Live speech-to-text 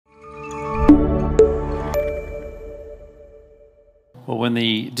Well, when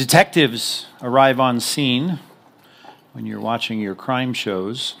the detectives arrive on scene, when you're watching your crime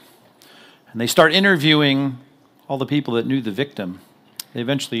shows, and they start interviewing all the people that knew the victim, they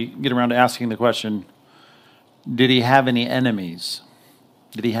eventually get around to asking the question, did he have any enemies?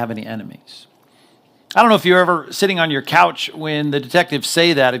 Did he have any enemies? I don't know if you're ever sitting on your couch when the detectives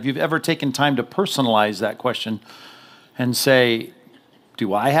say that, if you've ever taken time to personalize that question and say,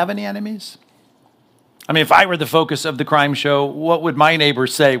 do I have any enemies? I mean, if I were the focus of the crime show, what would my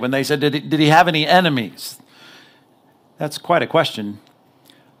neighbors say when they said, did he have any enemies? That's quite a question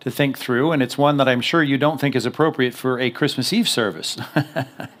to think through, and it's one that I'm sure you don't think is appropriate for a Christmas Eve service.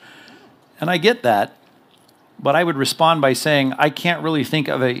 And I get that, but I would respond by saying, I can't really think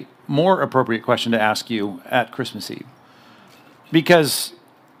of a more appropriate question to ask you at Christmas Eve, because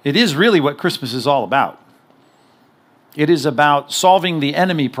it is really what Christmas is all about. It is about solving the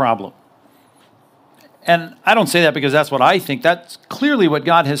enemy problem. And I don't say that because that's what I think. That's clearly what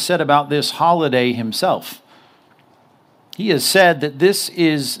God has said about this holiday himself. He has said that this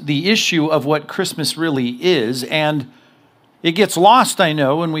is the issue of what Christmas really is, and it gets lost, I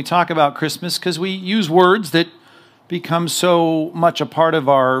know, when we talk about Christmas because we use words that become so much a part of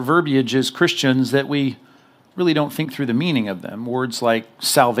our verbiage as Christians that we really don't think through the meaning of them. Words like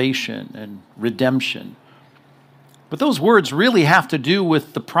salvation and redemption. But those words really have to do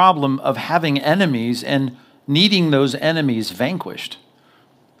with the problem of having enemies and needing those enemies vanquished.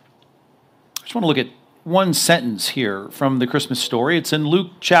 I just want to look at one sentence here from the Christmas story. It's in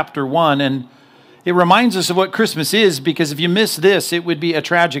Luke chapter 1, and it reminds us of what Christmas is, because if you miss this, it would be a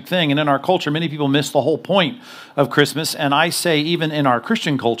tragic thing. And in our culture, many people miss the whole point of Christmas. And I say even in our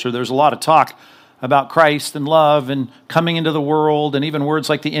Christian culture, there's a lot of talk about Christ and love and coming into the world, and even words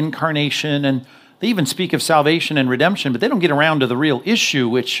like the incarnation, and they even speak of salvation and redemption, but they don't get around to the real issue,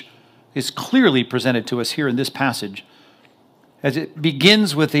 which is clearly presented to us here in this passage, as it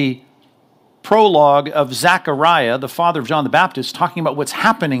begins with the prologue of Zechariah, the father of John the Baptist, talking about what's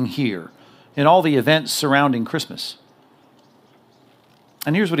happening here in all the events surrounding Christmas.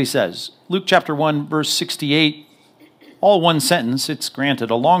 And here's what he says. Luke chapter 1, verse 68, all one sentence. It's granted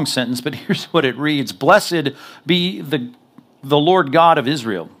a long sentence, but here's what it reads. Blessed be the Lord God of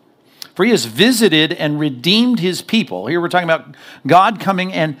Israel, for he has visited and redeemed his people. Here we're talking about God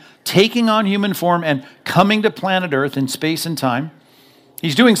coming and taking on human form and coming to planet Earth in space and time.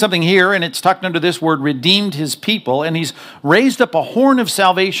 He's doing something here, and it's tucked under this word, redeemed his people, and he's raised up a horn of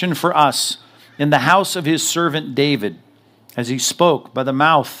salvation for us in the house of his servant David, as he spoke by the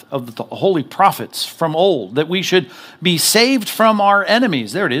mouth of the holy prophets from old, that we should be saved from our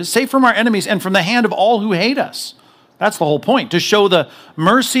enemies. There it is, saved from our enemies and from the hand of all who hate us. That's the whole point, to show the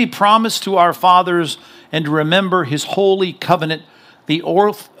mercy promised to our fathers and to remember his holy covenant, the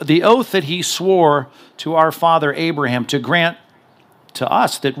oath that he swore to our father Abraham, to grant to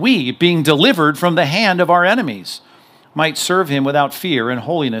us that we, being delivered from the hand of our enemies, might serve him without fear in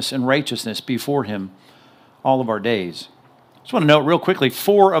holiness and righteousness before him all of our days. I just want to note real quickly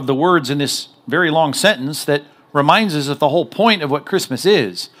 4 of the words in this very long sentence that reminds us of the whole point of what Christmas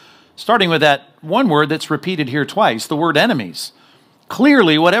is. Starting with that one word that's repeated here twice, the word enemies.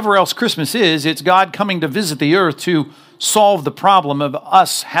 Clearly, whatever else Christmas is, it's God coming to visit the earth to solve the problem of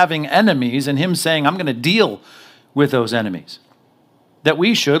us having enemies and him saying, I'm going to deal with those enemies. That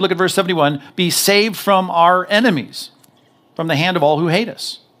we should, look at verse 71, be saved from our enemies, from the hand of all who hate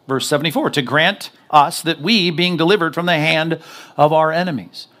us. Verse 74, to grant us that we, being delivered from the hand of our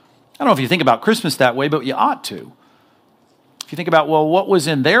enemies. I don't know if you think about Christmas that way, but you ought to. If you think about, well, what was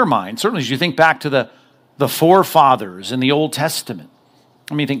in their mind? Certainly as you think back to the forefathers in the Old Testament.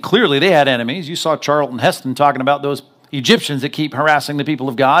 I mean, you think clearly they had enemies. You saw Charlton Heston talking about those Egyptians that keep harassing the people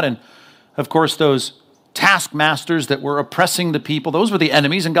of God. And, of course, those taskmasters that were oppressing the people. Those were the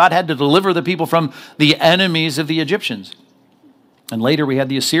enemies, and God had to deliver the people from the enemies of the Egyptians. And later we had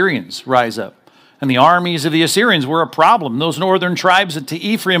the Assyrians rise up. And the armies of the Assyrians were a problem. Those northern tribes to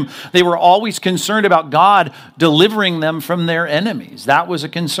Ephraim, they were always concerned about God delivering them from their enemies. That was a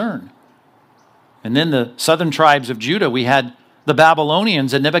concern. And then the southern tribes of Judah, we had the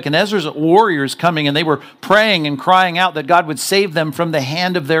Babylonians and Nebuchadnezzar's warriors coming, and they were praying and crying out that God would save them from the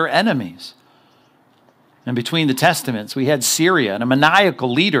hand of their enemies. And between the testaments, we had Syria and a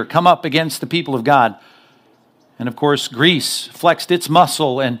maniacal leader come up against the people of God. And of course, Greece flexed its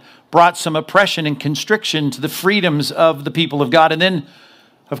muscle and brought some oppression and constriction to the freedoms of the people of God. And then,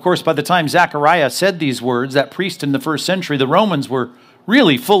 of course, by the time Zechariah said these words, that priest in the first century, the Romans were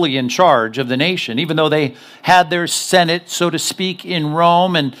really fully in charge of the nation, even though they had their Senate, so to speak, in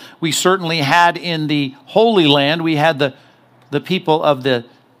Rome. And we certainly had in the Holy Land, we had the people of the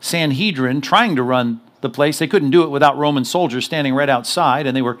Sanhedrin trying to run the place. They couldn't do it without Roman soldiers standing right outside,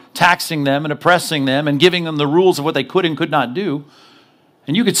 and they were taxing them and oppressing them and giving them the rules of what they could and could not do.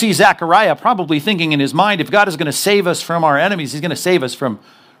 And you could see Zechariah probably thinking in his mind, if God is going to save us from our enemies, he's going to save us from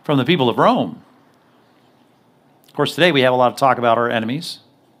the people of Rome. Of course, today we have a lot of talk about our enemies.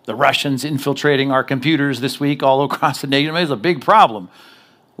 The Russians infiltrating our computers this week all across the nation. It's a big problem.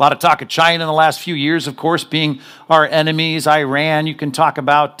 A lot of talk of China in the last few years, of course, being our enemies. Iran, you can talk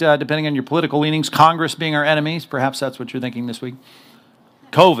about, depending on your political leanings, Congress being our enemies. Perhaps that's what you're thinking this week.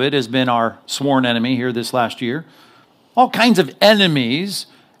 COVID has been our sworn enemy here this last year. All kinds of enemies,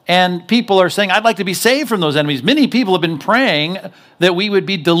 and people are saying, I'd like to be saved from those enemies. Many people have been praying that we would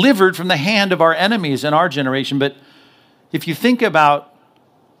be delivered from the hand of our enemies in our generation. But if you think about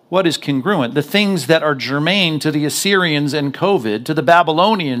what is congruent, the things that are germane to the Assyrians and COVID, to the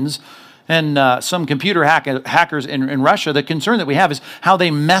Babylonians and some computer hackers in Russia, the concern that we have is how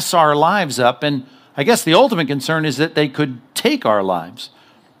they mess our lives up. And I guess the ultimate concern is that they could take our lives.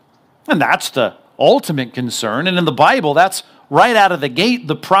 And that's the ultimate concern. And in the Bible, that's right out of the gate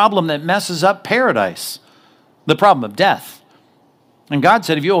the problem that messes up paradise, the problem of death. And God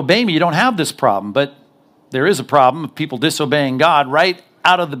said, if you obey me, you don't have this problem. But there is a problem of people disobeying God right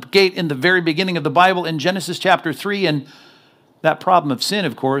out of the gate in the very beginning of the Bible in Genesis chapter 3. And that problem of sin,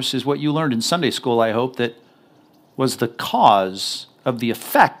 of course, is what you learned in Sunday school, I hope, that was the cause of the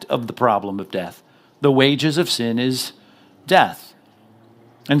effect of the problem of death. The wages of sin is death.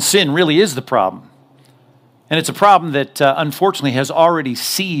 And sin really is the problem. And it's a problem that, unfortunately, has already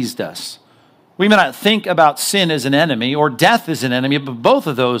seized us. We may not think about sin as an enemy or death as an enemy, but both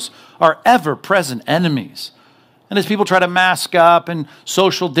of those are ever-present enemies. And as people try to mask up and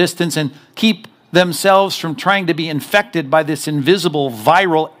social distance and keep themselves from trying to be infected by this invisible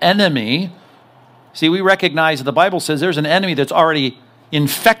viral enemy, see, we recognize that the Bible says there's an enemy that's already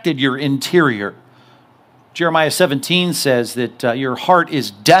infected your interior. Jeremiah 17 says that your heart is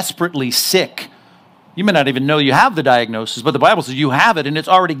desperately sick. You may not even know you have the diagnosis, but the Bible says you have it, and it's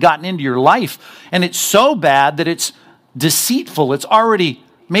already gotten into your life. And it's so bad that it's deceitful. It's already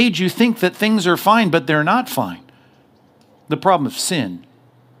made you think that things are fine, but they're not fine. The problem of sin.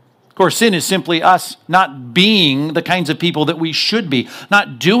 Of course, sin is simply us not being the kinds of people that we should be,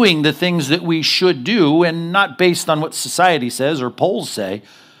 not doing the things that we should do, and not based on what society says or polls say,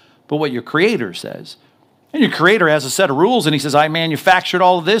 but what your Creator says. And your Creator has a set of rules, and he says, I manufactured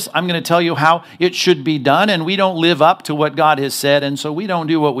all of this. I'm going to tell you how it should be done, and we don't live up to what God has said, and so we don't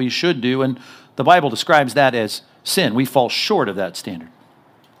do what we should do, and the Bible describes that as sin. We fall short of that standard.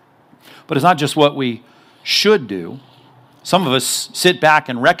 But it's not just what we should do. Some of us sit back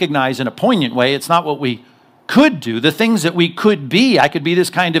and recognize in a poignant way it's not what we could do, the things that we could be. I could be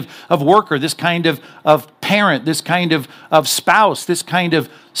this kind of worker, this kind of parent, this kind of spouse, this kind of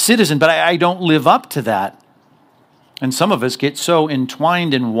citizen, but I don't live up to that. And some of us get so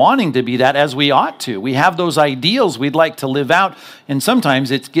entwined in wanting to be that as we ought to. We have those ideals we'd like to live out, and sometimes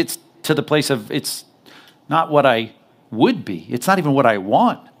it gets to the place of it's not what I would be. It's not even what I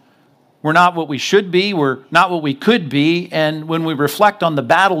want. We're not what we should be. We're not what we could be. And when we reflect on the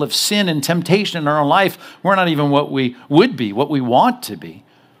battle of sin and temptation in our own life, we're not even what we would be, what we want to be.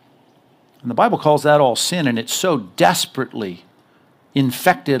 And the Bible calls that all sin, and it's so desperately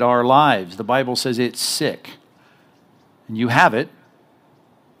infected our lives. The Bible says it's sick. And you have it.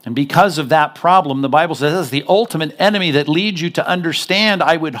 And because of that problem, the Bible says that's the ultimate enemy that leads you to understand,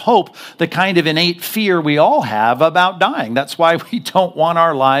 I would hope, the kind of innate fear we all have about dying. That's why we don't want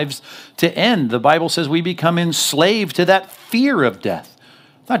our lives to end. The Bible says we become enslaved to that fear of death.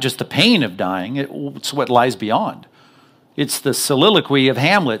 Not just the pain of dying, it's what lies beyond. It's the soliloquy of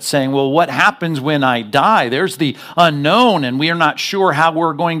Hamlet saying, well, what happens when I die? There's the unknown, and we are not sure how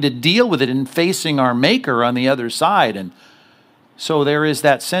we're going to deal with it in facing our Maker on the other side. And so there is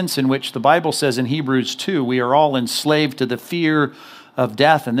that sense in which the Bible says in Hebrews 2, we are all enslaved to the fear of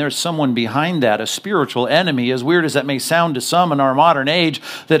death, and there's someone behind that, a spiritual enemy, as weird as that may sound to some in our modern age,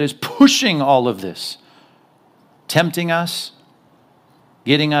 that is pushing all of this, tempting us,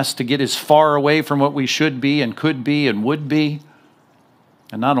 getting us to get as far away from what we should be and could be and would be.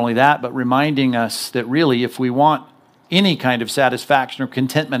 And not only that, but reminding us that really if we want any kind of satisfaction or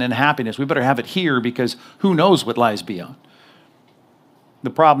contentment and happiness, we better have it here because who knows what lies beyond.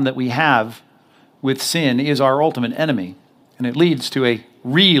 The problem that we have with sin is our ultimate enemy, and it leads to a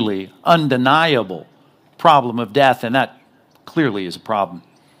really undeniable problem of death, and that clearly is a problem,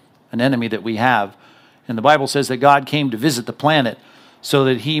 an enemy that we have. And the Bible says that God came to visit the planet so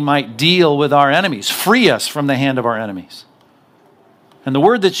that he might deal with our enemies, free us from the hand of our enemies. And the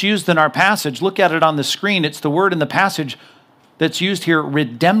word that's used in our passage, look at it on the screen, it's the word in the passage that's used here,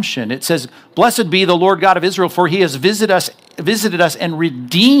 redemption. It says, "Blessed be the Lord God of Israel, for he has visited us and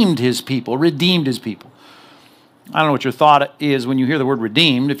redeemed his people." Redeemed his people. I don't know what your thought is when you hear the word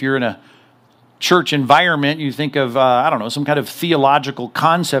redeemed. If you're in a church environment, you think of, some kind of theological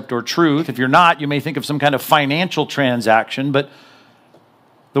concept or truth. If you're not, you may think of some kind of financial transaction. But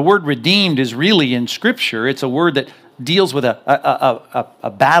the word redeemed is really in Scripture. It's a word that deals with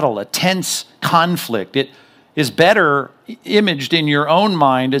a battle, a tense conflict. It is better imaged in your own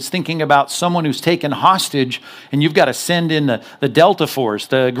mind as thinking about someone who's taken hostage, and you've got to send in the Delta Force,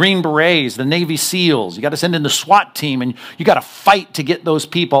 the Green Berets, the Navy SEALs. You got to send in the SWAT team, and you got to fight to get those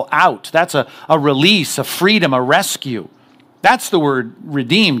people out. That's a release, a freedom, a rescue. That's the word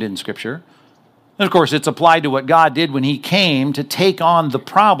redeemed in Scripture. And of course, it's applied to what God did when he came to take on the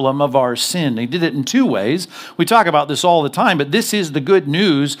problem of our sin. He did it in two ways. We talk about this all the time, but this is the good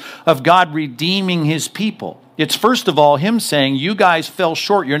news of God redeeming his people. It's first of all him saying, you guys fell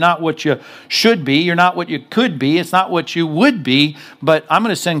short. You're not what you should be. You're not what you could be. It's not what you would be, but I'm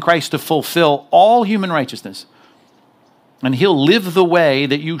going to send Christ to fulfill all human righteousness. And he'll live the way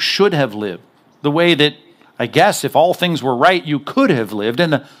that you should have lived, the way that, I guess, if all things were right, you could have lived.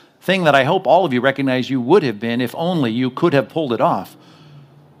 And the thing that I hope all of you recognize you would have been if only you could have pulled it off.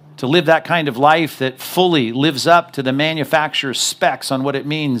 To live that kind of life that fully lives up to the manufacturer's specs on what it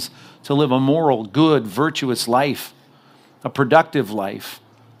means to live a moral, good, virtuous life, a productive life,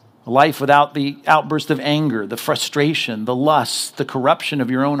 a life without the outburst of anger, the frustration, the lust, the corruption of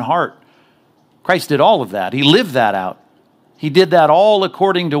your own heart. Christ did all of that. He lived that out. He did that all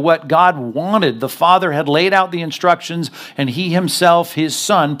according to what God wanted. The Father had laid out the instructions, and he himself, his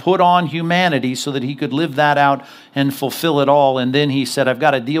Son, put on humanity so that he could live that out and fulfill it all. And then he said, I've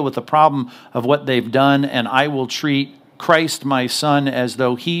got to deal with the problem of what they've done, and I will treat Christ, my Son, as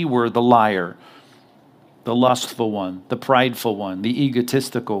though he were the liar, the lustful one, the prideful one, the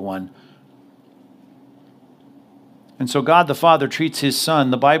egotistical one. And so God the Father treats his Son,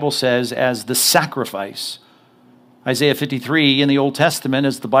 the Bible says, as the sacrifice. Isaiah 53 in the Old Testament,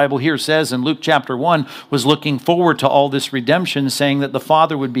 as the Bible here says in Luke chapter 1, was looking forward to all this redemption, saying that the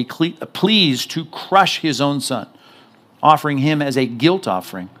Father would be pleased to crush his own Son, offering him as a guilt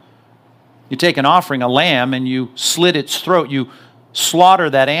offering. You take an offering, a lamb, and you slit its throat. You slaughter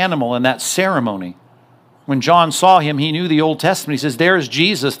that animal in that ceremony. When John saw him, he knew the Old Testament. He says, there's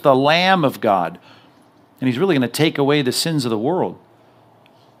Jesus, the Lamb of God. And he's really going to take away the sins of the world.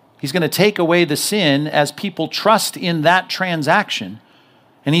 He's going to take away the sin as people trust in that transaction,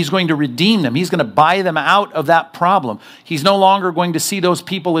 and he's going to redeem them. He's going to buy them out of that problem. He's no longer going to see those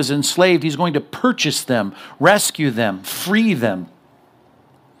people as enslaved. He's going to purchase them, rescue them, free them,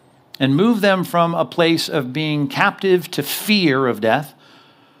 and move them from a place of being captive to fear of death,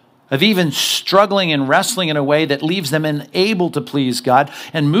 of even struggling and wrestling in a way that leaves them unable to please God,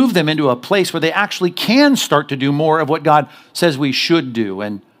 and move them into a place where they actually can start to do more of what God says we should do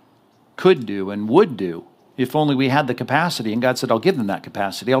and could do and would do if only we had the capacity. And God said, I'll give them that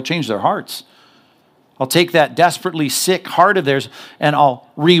capacity. I'll change their hearts. I'll take that desperately sick heart of theirs and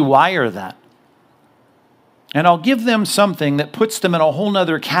I'll rewire that. And I'll give them something that puts them in a whole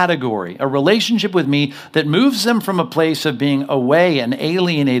nother category, a relationship with me that moves them from a place of being away and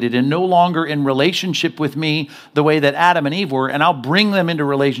alienated and no longer in relationship with me the way that Adam and Eve were, and I'll bring them into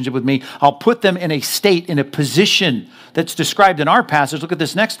relationship with me. I'll put them in a state, in a position that's described in our passage. Look at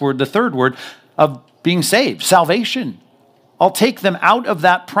this next word, the third word, of being saved, salvation. I'll take them out of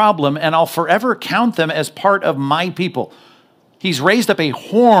that problem and I'll forever count them as part of my people. He's raised up a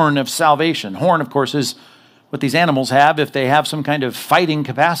horn of salvation. Horn, of course, is what these animals have if they have some kind of fighting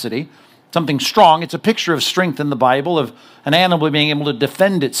capacity, something strong. It's a picture of strength in the Bible, of an animal being able to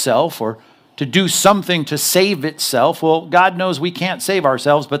defend itself or to do something to save itself. Well, God knows we can't save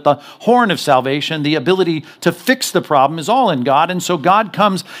ourselves, but the horn of salvation, the ability to fix the problem, is all in God. And so God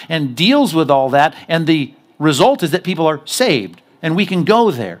comes and deals with all that, and the result is that people are saved, and we can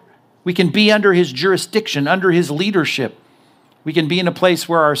go there. We can be under his jurisdiction, under his leadership. We can be in a place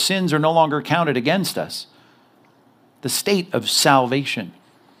where our sins are no longer counted against us. The state of salvation.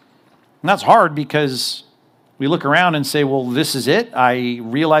 And that's hard because we look around and say, well, this is it. I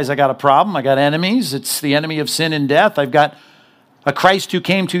realize I got a problem. I got enemies. It's the enemy of sin and death. I've got a Christ who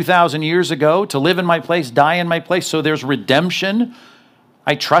came 2,000 years ago to live in my place, die in my place. So there's redemption.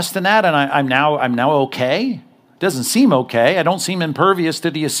 I trust in that, and I'm now okay. It doesn't seem okay. I don't seem impervious to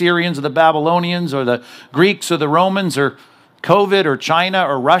the Assyrians or the Babylonians or the Greeks or the Romans or COVID or China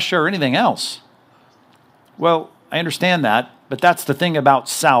or Russia or anything else. Well, I understand that, but that's the thing about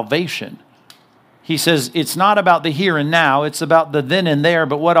salvation. He says it's not about the here and now, it's about the then and there,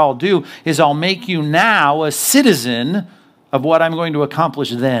 but what I'll do is I'll make you now a citizen of what I'm going to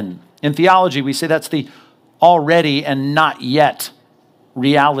accomplish then. In theology, we say that's the already and not yet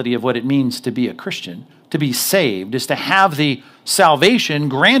reality of what it means to be a Christian. To be saved is to have the salvation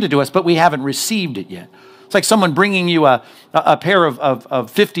granted to us, but we haven't received it yet. It's like someone bringing you a pair of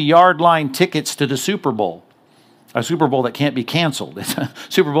 50-yard line tickets to the Super Bowl. A Super Bowl that can't be canceled. It's a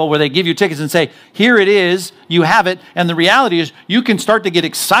Super Bowl where they give you tickets and say, here it is, you have it. And the reality is you can start to get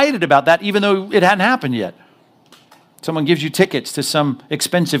excited about that even though it hadn't happened yet. Someone gives you tickets to some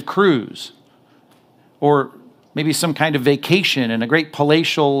expensive cruise or maybe some kind of vacation in a great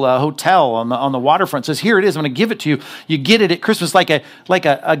palatial hotel on the waterfront. Says, here it is, I'm going to give it to you. You get it at Christmas like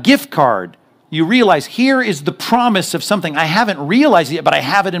a gift card. You realize here is the promise of something I haven't realized yet, but I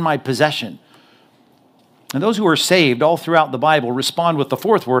have it in my possession. And those who are saved all throughout the Bible respond with the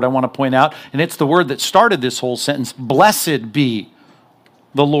fourth word I want to point out, and it's the word that started this whole sentence, blessed be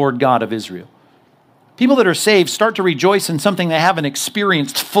the Lord God of Israel. People that are saved start to rejoice in something they haven't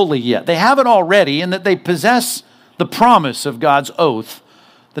experienced fully yet. They have it already in that they possess the promise of God's oath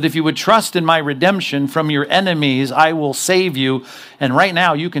that if you would trust in my redemption from your enemies, I will save you. And right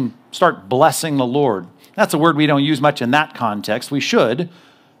now you can start blessing the Lord. That's a word we don't use much in that context. We should.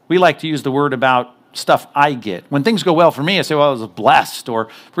 We like to use the word about stuff I get. When things go well for me, I say, well, I was blessed. Or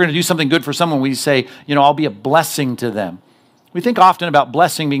if we're going to do something good for someone, we say, I'll be a blessing to them. We think often about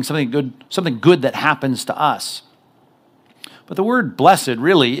blessing being something good that happens to us. But the word blessed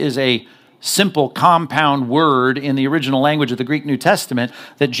really is a simple compound word in the original language of the Greek New Testament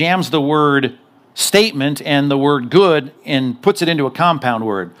that jams the word statement and the word good and puts it into a compound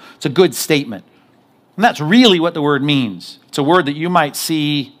word. It's a good statement. And that's really what the word means. It's a word that you might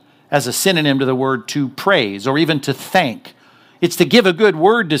see as a synonym to the word to praise or even to thank. It's to give a good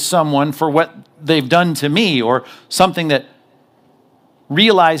word to someone for what they've done to me or something that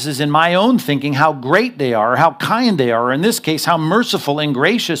realizes in my own thinking how great they are, how kind they are, or in this case, how merciful and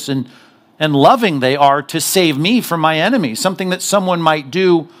gracious and loving they are to save me from my enemies. Something that someone might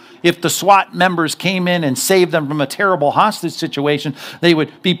do if the SWAT members came in and saved them from a terrible hostage situation. They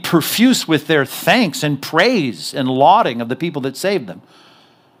would be profuse with their thanks and praise and lauding of the people that saved them.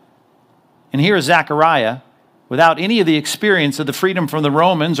 And here is Zechariah, without any of the experience of the freedom from the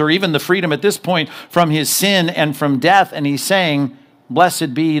Romans or even the freedom at this point from his sin and from death, and he's saying,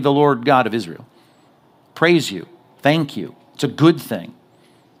 blessed be the Lord God of Israel. Praise you. Thank you. It's a good thing.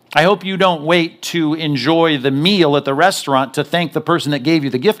 I hope you don't wait to enjoy the meal at the restaurant to thank the person that gave you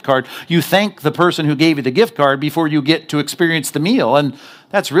the gift card. You thank the person who gave you the gift card before you get to experience the meal. And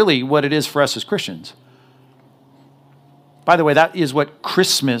that's really what it is for us as Christians. By the way, that is what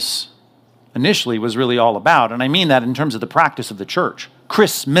Christmas initially was really all about. And I mean that in terms of the practice of the church.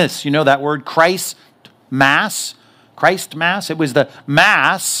 Christmas, you know that word, Christ Mass. Christ Mass. It was the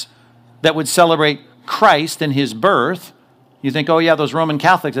Mass that would celebrate Christ and his birth. You think, oh yeah, those Roman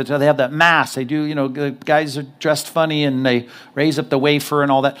Catholics, they have that Mass. They do, the guys are dressed funny and they raise up the wafer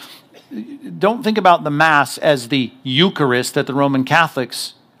and all that. Don't think about the Mass as the Eucharist that the Roman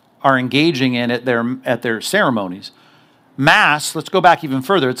Catholics are engaging in at their ceremonies. Mass, let's go back even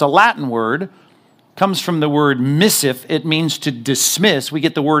further. It's a Latin word, comes from the word missif. It means to dismiss. We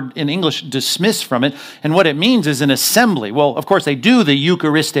get the word in English dismiss from it. And what it means is an assembly. Well, of course, they do the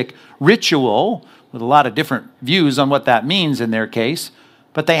Eucharistic ritual with a lot of different views on what that means in their case.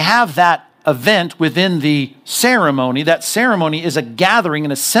 But they have that event within the ceremony. That ceremony is a gathering,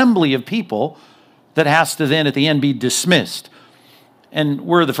 an assembly of people that has to then at the end be dismissed. And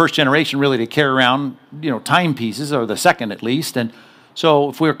we're the first generation really to carry around, timepieces, or the second at least. And so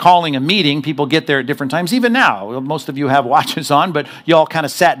if we're calling a meeting, people get there at different times. Even now, most of you have watches on, but you all kind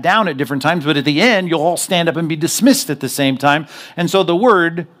of sat down at different times. But at the end, you'll all stand up and be dismissed at the same time. And so the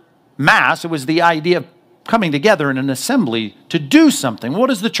word Mass, it was the idea of coming together in an assembly to do something.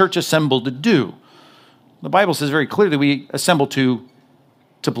 What is the church assembled to do? The Bible says very clearly we assemble to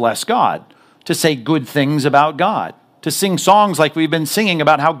bless God, to say good things about God, to sing songs like we've been singing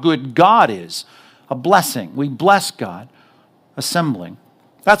about how good God is. A blessing. We bless God. Assembling.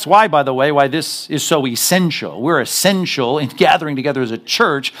 That's why, by the way, why this is so essential. We're essential in gathering together as a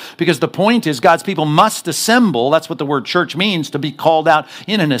church because the point is God's people must assemble. That's what the word church means, to be called out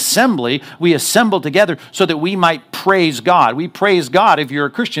in an assembly. We assemble together so that we might praise God. We praise God if you're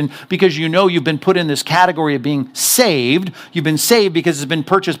a Christian because you've been put in this category of being saved. You've been saved because it's been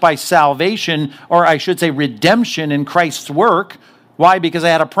purchased by salvation, or I should say redemption in Christ's work. Why? Because I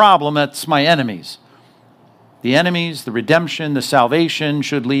had a problem. That's my enemies. The enemies, the redemption, the salvation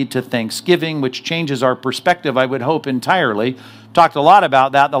should lead to thanksgiving, which changes our perspective, I would hope, entirely. Talked a lot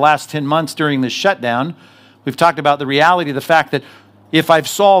about that the last 10 months during this shutdown. We've talked about the reality of the fact that If I've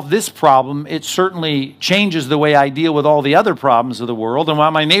solved this problem, it certainly changes the way I deal with all the other problems of the world. And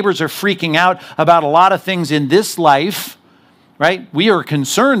while my neighbors are freaking out about a lot of things in this life, right, we are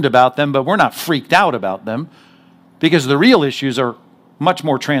concerned about them, but we're not freaked out about them because the real issues are much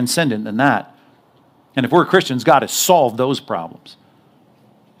more transcendent than that. And if we're Christians, God has solved those problems.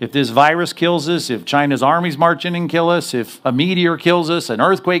 If this virus kills us, if China's armies march in and kill us, if a meteor kills us, an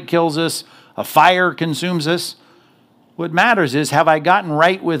earthquake kills us, a fire consumes us, what matters is, have I gotten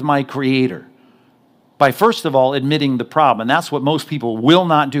right with my Creator? By first of all admitting the problem. And that's what most people will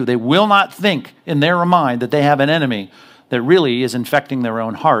not do. They will not think in their mind that they have an enemy that really is infecting their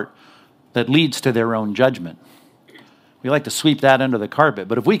own heart, that leads to their own judgment. We like to sweep that under the carpet.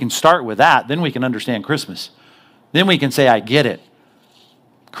 But if we can start with that, then we can understand Christmas. Then we can say, I get it.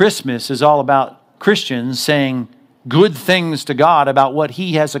 Christmas is all about Christians saying good things to God about what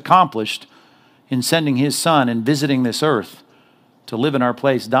He has accomplished in sending His Son and visiting this earth to live in our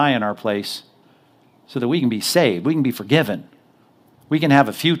place, die in our place, so that we can be saved, we can be forgiven, we can have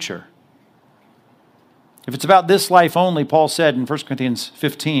a future. If it's about this life only, Paul said in 1 Corinthians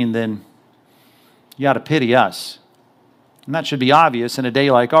 15, then you ought to pity us. And that should be obvious in a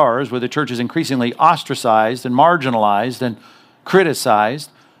day like ours, where the church is increasingly ostracized and marginalized and criticized.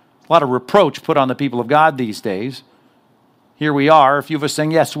 A lot of reproach put on the people of God these days. Here we are, a few of us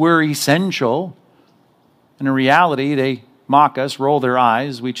saying, yes, we're essential. And in reality, they mock us, roll their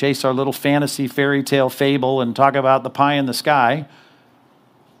eyes. We chase our little fantasy fairy tale fable and talk about the pie in the sky.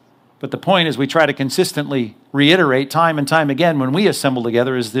 But the point is, we try to consistently reiterate time and time again when we assemble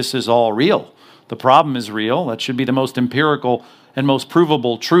together is this is all real. The problem is real. That should be the most empirical and most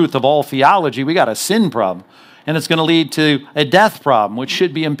provable truth of all theology. We got a sin problem. And it's going to lead to a death problem, which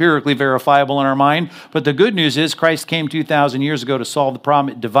should be empirically verifiable in our mind. But the good news is Christ came 2,000 years ago to solve the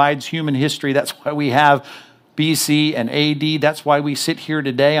problem. It divides human history. That's why we have BC and AD. That's why we sit here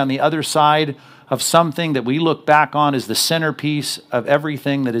today on the other side of something that we look back on as the centerpiece of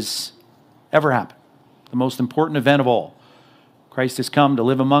everything that has ever happened. The most important event of all. Christ has come to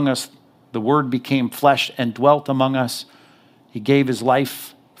live among us. The Word became flesh and dwelt among us. He gave His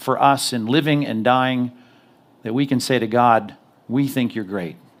life for us in living and dying, that we can say to God, we think you're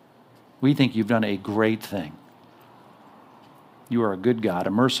great. We think you've done a great thing. You are a good God, a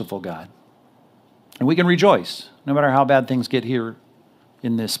merciful God. And we can rejoice, no matter how bad things get here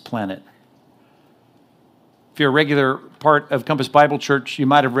in this planet. If you're a regular part of Compass Bible Church, you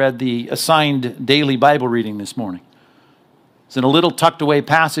might have read the assigned daily Bible reading this morning. It's in a little tucked away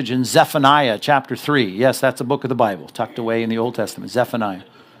passage in Zephaniah chapter 3. Yes, that's a book of the Bible, tucked away in the Old Testament, Zephaniah.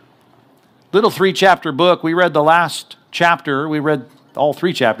 Little 3-chapter book. We read the last chapter. We read all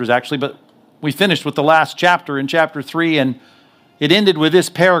 3 chapters, actually, but we finished with the last chapter in chapter 3, and it ended with this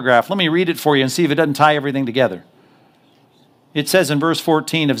paragraph. Let me read it for you and see if it doesn't tie everything together. It says in verse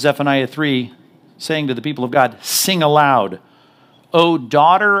 14 of Zephaniah 3, saying to the people of God, sing aloud, O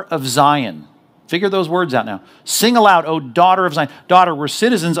daughter of Zion. Figure those words out now. Sing aloud, O daughter of Zion. Daughter, we're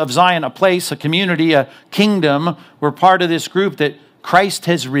citizens of Zion, a place, a community, a kingdom. We're part of this group that Christ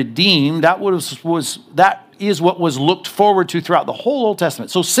has redeemed. That is what was looked forward to throughout the whole Old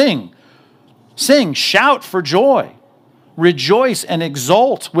Testament. So sing, shout for joy. Rejoice and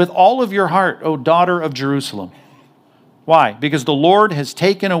exult with all of your heart, O daughter of Jerusalem. Why? Because the Lord has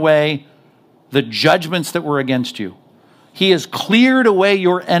taken away the judgments that were against you. He has cleared away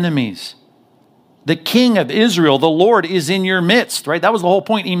your enemies. The King of Israel, the Lord, is in your midst, right? That was the whole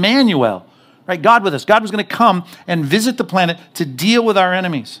point, Emmanuel. Right, God with us. God was going to come and visit the planet to deal with our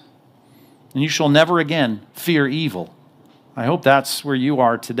enemies. And you shall never again fear evil. I hope that's where you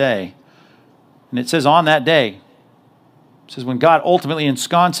are today. And it says on that day, it says when God ultimately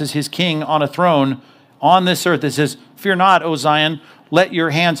ensconces His King on a throne on this earth, it says, fear not, O Zion, let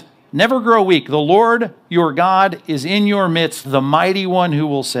your hands never grow weak. The Lord your God is in your midst, the mighty one who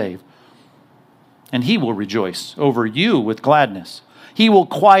will save. And He will rejoice over you with gladness. He will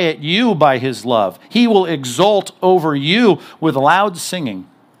quiet you by His love. He will exult over you with loud singing.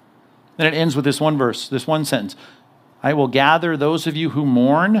 Then it ends with this one verse, this one sentence. I will gather those of you who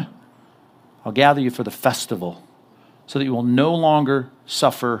mourn. I'll gather you for the festival so that you will no longer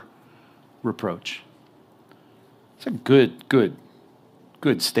suffer reproach. It's a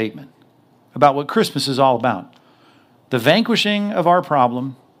good statement about what Christmas is all about. The vanquishing of our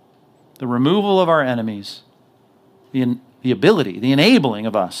problem, the removal of our enemies, the ability, the enabling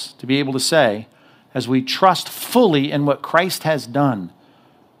of us to be able to say, as we trust fully in what Christ has done,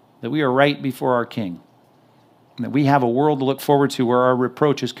 that we are right before our King, and that we have a world to look forward to where our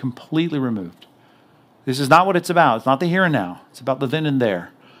reproach is completely removed. This is not what it's about. It's not the here and now. It's about the then and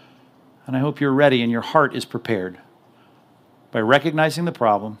there. And I hope you're ready and your heart is prepared. by recognizing the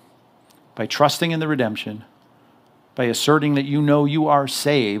problem, by trusting in the redemption, by asserting that you know you are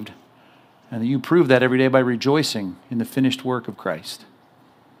saved, and that you prove that every day by rejoicing in the finished work of Christ.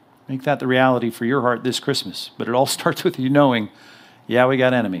 Make that the reality for your heart this Christmas. But it all starts with you knowing, yeah, we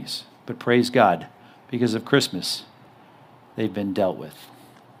got enemies, but praise God, because of Christmas, they've been dealt with.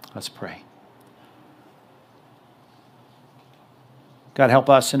 Let's pray. God, help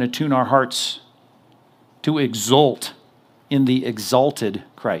us and attune our hearts to exult in the exalted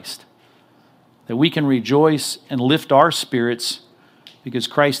Christ, that we can rejoice and lift our spirits because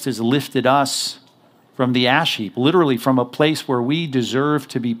Christ has lifted us from the ash heap, literally from a place where we deserve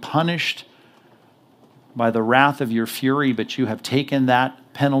to be punished by the wrath of your fury, but you have taken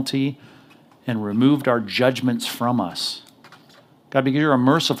that penalty and removed our judgments from us. God, because you're a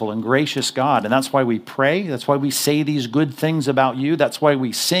merciful and gracious God, and that's why we pray. That's why we say these good things about you. That's why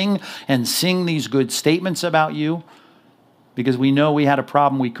we sing these good statements about you, because we know we had a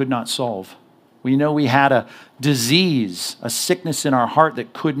problem we could not solve. We know we had a disease, a sickness in our heart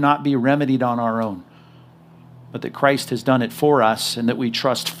that could not be remedied on our own, but that Christ has done it for us, and that we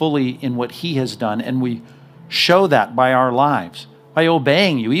trust fully in what he has done, and we show that by our lives, by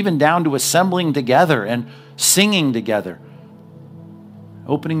obeying you, even down to assembling together and singing together,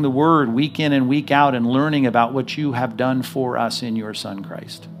 opening the Word week in and week out and learning about what you have done for us in your Son,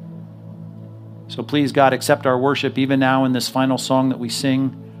 Christ. So please, God, accept our worship even now in this final song that we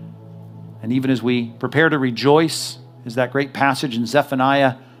sing. And even as we prepare to rejoice, as that great passage in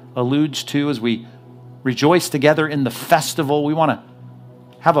Zephaniah alludes to, as we rejoice together in the festival, we want to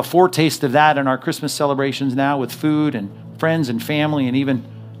have a foretaste of that in our Christmas celebrations now with food and friends and family, and even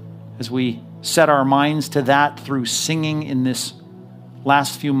as we set our minds to that through singing in this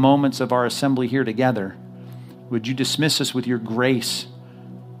last few moments of our assembly here together, would you dismiss us with your grace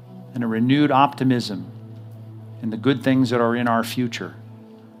and a renewed optimism in the good things that are in our future.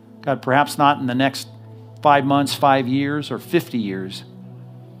 God, perhaps not in the next 5 months, 5 years, or 50 years,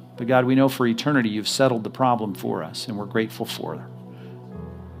 but God, we know for eternity you've settled the problem for us, and we're grateful for it.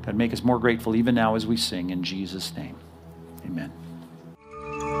 God, make us more grateful even now as we sing in Jesus' name. Amen.